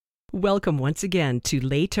Welcome once again to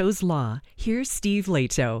Leto's Law. Here's Steve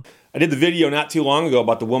Leto. I did the video not too long ago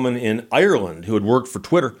about the woman in Ireland who had worked for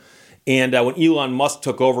Twitter. And when Elon Musk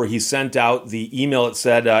took over, he sent out the email that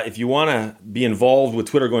said, if you want to be involved with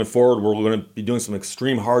Twitter going forward, we're going to be doing some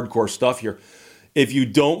extreme hardcore stuff here. If you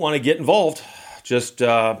don't want to get involved, just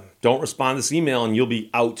don't respond to this email and you'll be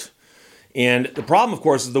out. And the problem, of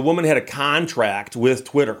course, is the woman had a contract with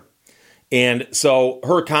Twitter. And so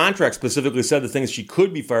her contract specifically said the things she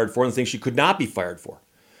could be fired for and the things she could not be fired for.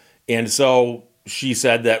 And so she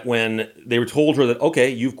said that when they were told her that, okay,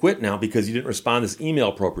 you've quit now because you didn't respond to this email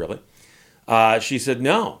appropriately, she said,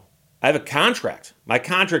 no, I have a contract. My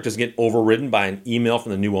contract doesn't get overridden by an email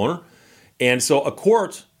from the new owner. And so a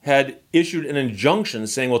court had issued an injunction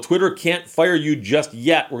saying, well, Twitter can't fire you just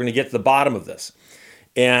yet. We're going to get to the bottom of this.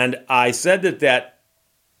 And I said that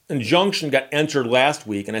injunction got entered last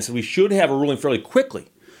week, and I said we should have a ruling fairly quickly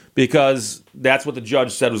because that's what the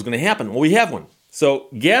judge said was going to happen. Well, we have one. So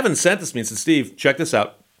Gavin sent this to me and said, Steve, check this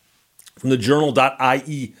out. From the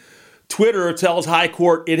journal.ie, Twitter tells High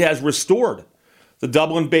Court it has restored the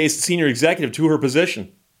Dublin-based senior executive to her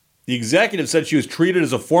position. The executive said she was treated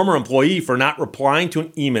as a former employee for not replying to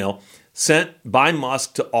an email sent by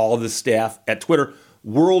Musk to all of the staff at Twitter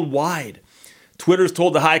worldwide. Twitter's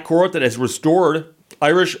told the High Court that it has restored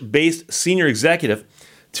Irish-based senior executive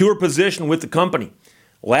to her position with the company.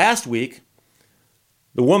 Last week,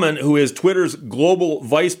 the woman who is Twitter's global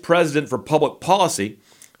vice president for public policy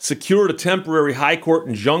secured a temporary high court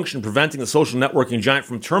injunction preventing the social networking giant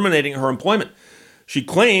from terminating her employment. She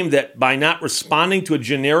claimed that by not responding to a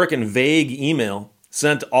generic and vague email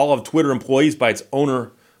sent to all of Twitter employees by its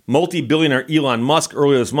owner, multi-billionaire Elon Musk,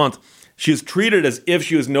 earlier this month, she was treated as if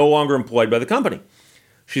she was no longer employed by the company.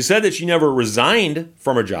 She said that she never resigned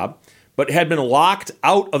from her job, but had been locked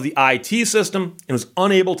out of the IT system and was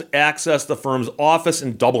unable to access the firm's office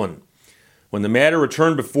in Dublin. When the matter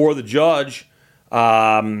returned before the judge,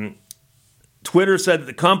 Twitter said that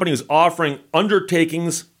the company was offering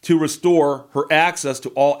undertakings to restore her access to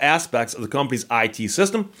all aspects of the company's IT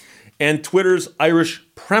system and Twitter's Irish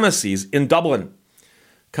premises in Dublin.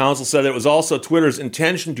 Counsel said that it was also Twitter's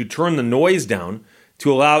intention to turn the noise down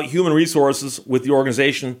to allow human resources with the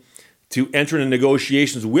organization to enter into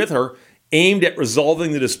negotiations with her aimed at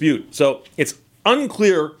resolving the dispute. So it's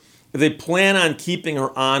unclear if they plan on keeping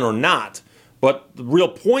her on or not, but the real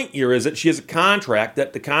point here is that she has a contract,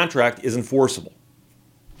 that the contract is enforceable.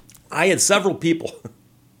 I had several people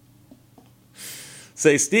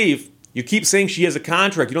say, Steve, you keep saying she has a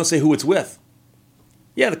contract, you don't say who it's with.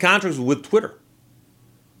 Yeah, the contract was with Twitter.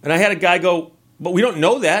 And I had a guy go, but we don't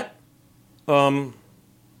know that.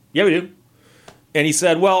 Yeah, we do. And he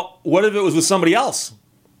said, well, what if it was with somebody else?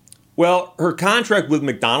 Well, her contract with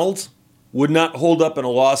McDonald's would not hold up in a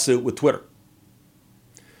lawsuit with Twitter.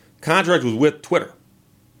 Contract was with Twitter.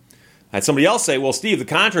 I had somebody else say, well, Steve, the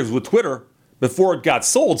contract was with Twitter before it got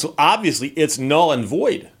sold, so obviously it's null and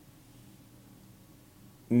void.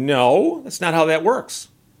 No, that's not how that works.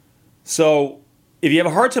 So if you have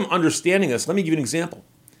a hard time understanding this, let me give you an example.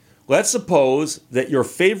 Let's suppose that your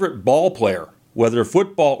favorite ball player, whether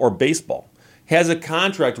football or baseball, has a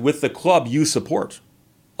contract with the club you support.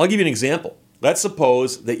 I'll give you an example. Let's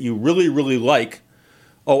suppose that you really, really like,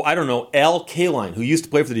 Al Kaline, who used to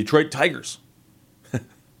play for the Detroit Tigers.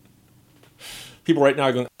 People right now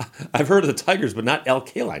are going, I've heard of the Tigers, but not Al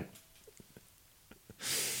Kaline.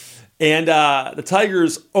 And the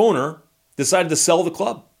Tigers owner decided to sell the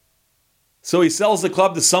club. So he sells the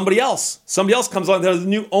club to somebody else. Somebody else comes on, they're the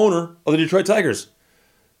new owner of the Detroit Tigers.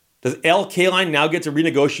 Does Al Kaline now get to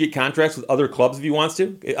renegotiate contracts with other clubs if he wants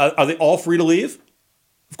to? Are they all free to leave?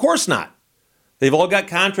 Of course not. They've all got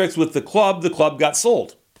contracts with the club got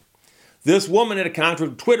sold. This woman had a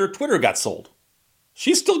contract with Twitter got sold.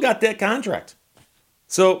 She's still got that contract.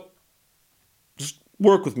 So just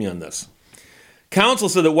work with me on this. Counsel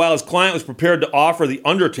said that while his client was prepared to offer the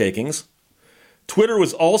undertakings, Twitter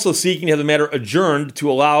was also seeking to have the matter adjourned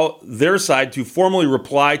to allow their side to formally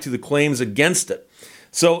reply to the claims against it.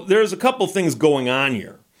 So there's a couple things going on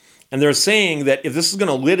here. And they're saying that if this is going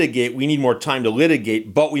to litigate, we need more time to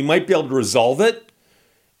litigate, but we might be able to resolve it.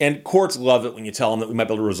 And courts love it when you tell them that we might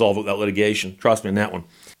be able to resolve it without litigation. Trust me on that one.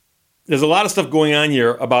 There's a lot of stuff going on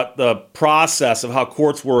here about the process of how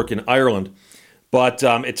courts work in Ireland. But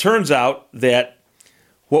it turns out that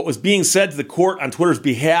what was being said to the court on Twitter's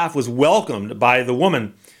behalf was welcomed by the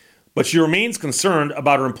woman, but she remains concerned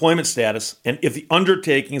about her employment status and if the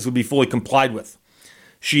undertakings would be fully complied with.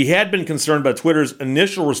 She had been concerned by Twitter's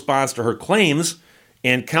initial response to her claims,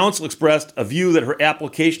 and counsel expressed a view that her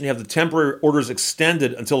application to have the temporary orders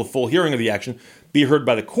extended until the full hearing of the action be heard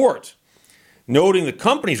by the court. Noting the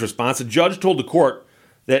company's response, the judge told the court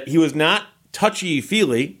that he was not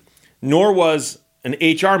touchy-feely, nor was an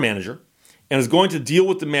HR manager, and was going to deal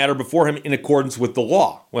with the matter before him in accordance with the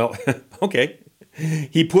law. Well, okay.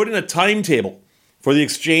 He put in a timetable for the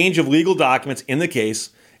exchange of legal documents in the case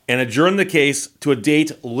and adjourned the case to a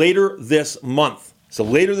date later this month. So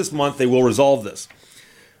later this month, they will resolve this.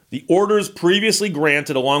 The orders previously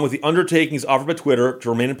granted, along with the undertakings offered by Twitter to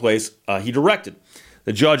remain in place, he directed.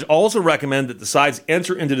 The judge also recommended that the sides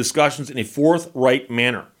enter into discussions in a forthright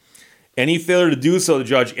manner. Any failure to do so, the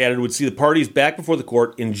judge added, would see the parties back before the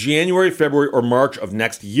court in January, February, or March of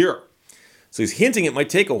next year. So he's hinting it might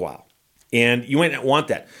take a while, and you might not want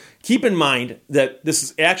that. Keep in mind that this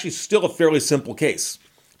is actually still a fairly simple case,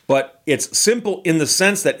 but it's simple in the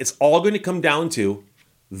sense that it's all going to come down to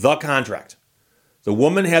the contract. The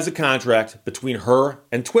woman has a contract between her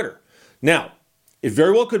and Twitter. Now, it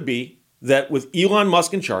very well could be that with Elon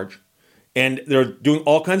Musk in charge, and they're doing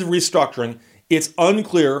all kinds of restructuring, it's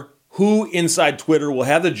unclear who inside Twitter will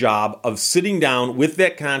have the job of sitting down with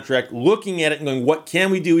that contract, looking at it and going, what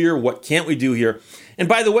can we do here? What can't we do here? And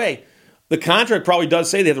by the way, the contract probably does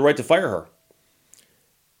say they have the right to fire her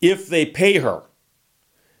if they pay her.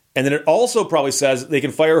 And then it also probably says they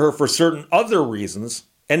can fire her for certain other reasons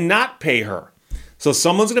and not pay her. So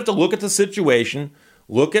someone's going to have to look at the situation,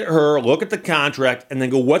 look at her, look at the contract, and then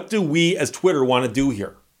go, what do we as Twitter want to do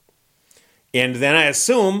here? And then I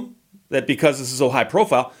assume that because this is so high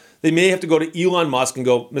profile, they may have to go to Elon Musk and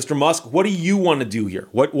go, Mr. Musk, what do you want to do here?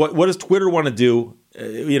 What does Twitter want to do,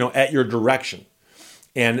 at your direction?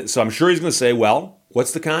 And so I'm sure he's going to say, well,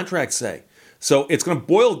 what's the contract say? So it's going to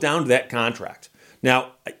boil down to that contract.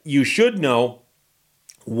 Now, you should know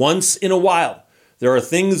once in a while, there are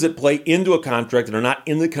things that play into a contract that are not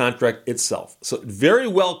in the contract itself. So it very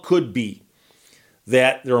well could be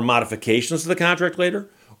that there are modifications to the contract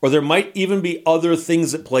later, or there might even be other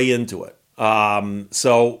things that play into it.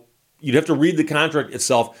 So you'd have to read the contract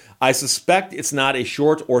itself. I suspect it's not a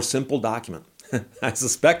short or simple document. I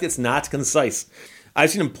suspect it's not concise.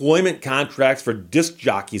 I've seen employment contracts for disc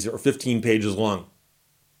jockeys that are 15 pages long.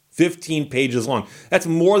 15 pages long. That's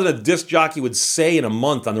more than a disc jockey would say in a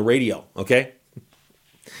month on the radio, okay?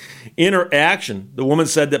 In her action, the woman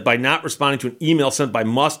said that by not responding to an email sent by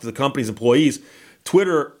Musk to the company's employees,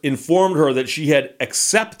 Twitter informed her that she had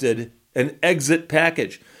accepted an exit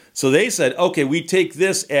package. So they said, okay, we take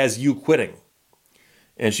this as you quitting.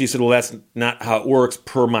 And she said, well, that's not how it works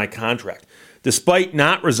per my contract. Despite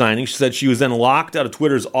not resigning, she said she was then locked out of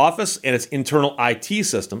Twitter's office and its internal IT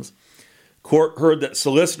systems. Court heard that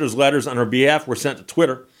solicitors' letters on her behalf were sent to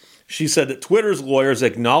Twitter. She said that Twitter's lawyers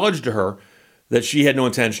acknowledged to her that she had no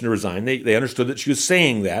intention to resign. They understood that she was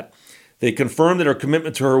saying that. They confirmed that her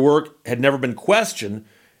commitment to her work had never been questioned,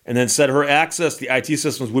 and then said her access to the IT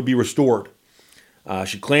systems would be restored.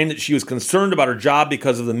 She claimed that she was concerned about her job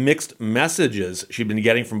because of the mixed messages she'd been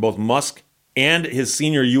getting from both Musk and his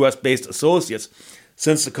senior U.S.-based associates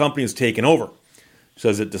since the company was taken over. She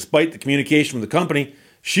says that despite the communication from the company,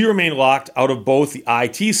 she remained locked out of both the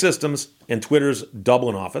IT systems and Twitter's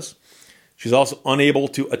Dublin office. She's also unable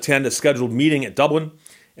to attend a scheduled meeting at Dublin,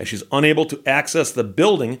 and she's unable to access the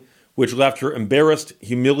building, which left her embarrassed,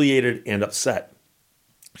 humiliated, and upset.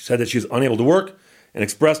 She said that she was unable to work and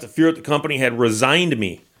expressed a fear that the company had resigned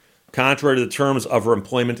me, contrary to the terms of her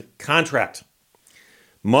employment contract.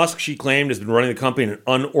 Musk, she claimed, has been running the company in an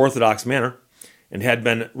unorthodox manner and had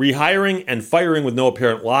been rehiring and firing with no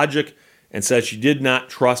apparent logic, and said she did not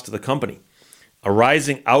trust the company.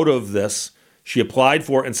 Arising out of this, she applied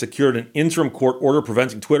for and secured an interim court order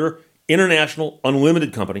preventing Twitter International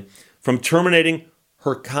Unlimited Company from terminating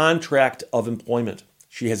her contract of employment.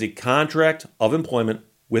 She has a contract of employment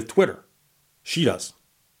with Twitter. She does.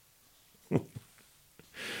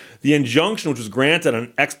 The injunction, which was granted on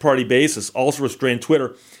an ex-parte basis, also restrained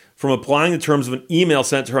Twitter from applying the terms of an email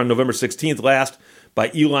sent to her on November 16th last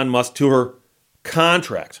by Elon Musk to her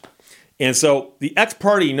contract. And so the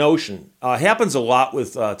ex-parte notion happens a lot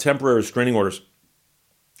with temporary restraining orders.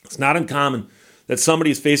 It's not uncommon that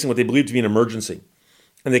somebody is facing what they believe to be an emergency,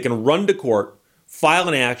 and they can run to court, file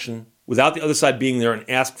an action without the other side being there, and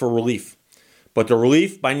ask for relief. But the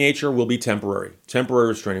relief, by nature, will be temporary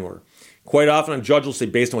restraining order. Quite often, a judge will say,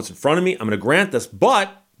 based on what's in front of me, I'm going to grant this,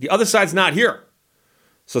 but the other side's not here.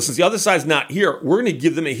 So since the other side's not here, we're going to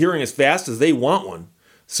give them a hearing as fast as they want one.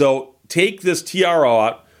 So take this TRO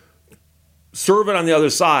out, serve it on the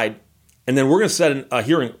other side, and then we're going to set a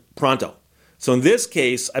hearing pronto. So in this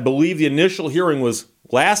case, I believe the initial hearing was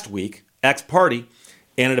last week, ex parte,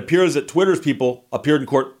 and it appears that Twitter's people appeared in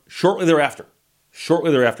court shortly thereafter.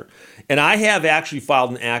 And I have actually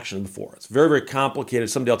filed an action before. It's very, very complicated.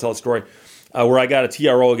 Someday I'll tell a story. where I got a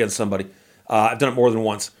TRO against somebody. I've done it more than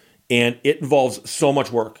once, and it involves so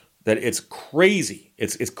much work that it's crazy.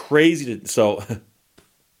 It's crazy so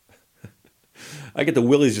I get the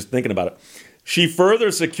willies just thinking about it. She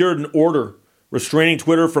further secured an order restraining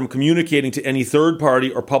Twitter from communicating to any third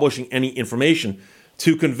party or publishing any information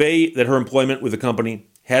to convey that her employment with the company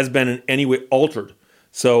has been in any way altered.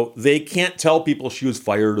 So they can't tell people she was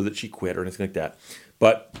fired or that she quit or anything like that.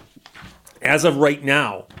 But as of right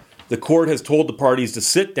now, the court has told the parties to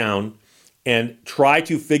sit down and try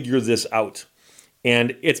to figure this out.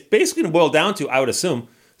 And it's basically going to boil down to, I would assume,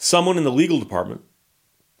 someone in the legal department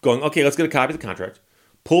going, okay, let's get a copy of the contract,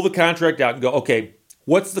 pull the contract out and go, okay,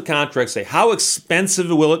 what's the contract say? How expensive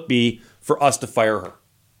will it be for us to fire her,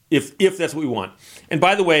 if that's what we want? And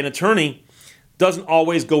by the way, an attorney doesn't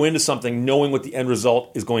always go into something knowing what the end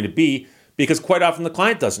result is going to be, because quite often the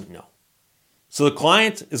client doesn't know. So the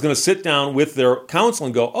client is going to sit down with their counsel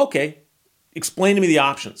and go, okay, explain to me the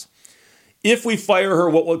options. If we fire her,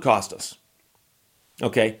 what will it cost us?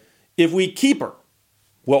 Okay. If we keep her,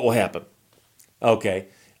 what will happen? Okay.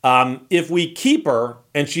 If we keep her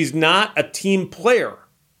and she's not a team player,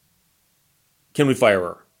 can we fire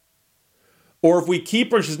her? Or if we keep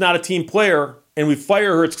her and she's not a team player and we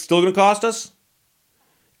fire her, it's still going to cost us?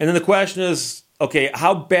 And then the question is, okay,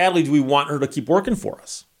 how badly do we want her to keep working for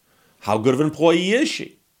us? How good of an employee is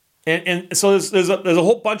she? And so there's a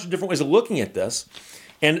whole bunch of different ways of looking at this.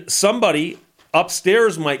 And somebody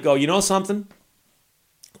upstairs might go, you know something?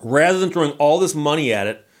 Rather than throwing all this money at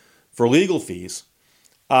it for legal fees,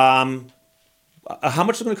 how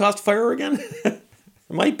much is it going to cost to fire her again? It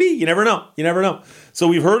might be. You never know. You never know. So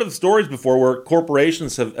we've heard of stories before where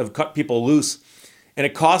corporations have cut people loose, and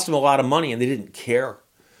it cost them a lot of money, and they didn't care.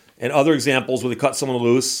 And other examples where they cut someone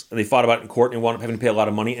loose, and they fought about it in court, and they wound up having to pay a lot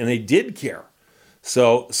of money, and they did care.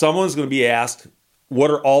 So someone's going to be asked,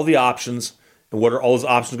 what are all the options, and what are all those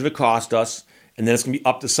options going to cost us? And then it's going to be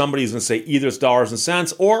up to somebody who's going to say either it's dollars and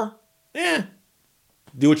cents or,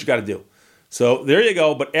 do what you got to do. So there you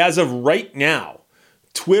go. But as of right now,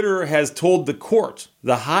 Twitter has told the court,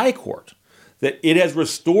 the high court, that it has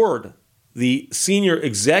restored the senior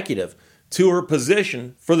executive to her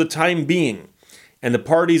position for the time being. And the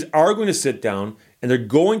parties are going to sit down and they're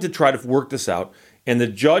going to try to work this out. And the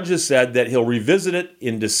judge has said that he'll revisit it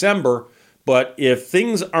in December. But if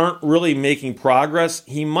things aren't really making progress,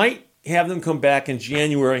 he might have them come back in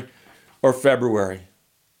January or February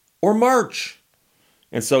or March.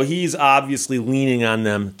 And so he's obviously leaning on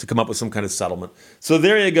them to come up with some kind of settlement. So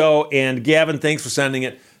there you go. And Gavin, thanks for sending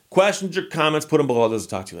it. Questions or comments, put them below. I'll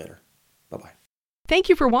talk to you later. Bye-bye. Thank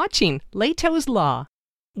you for watching Lehto's Law.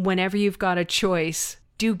 Whenever you've got a choice,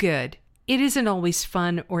 do good. It isn't always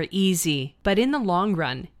fun or easy, but in the long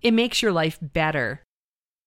run, it makes your life better.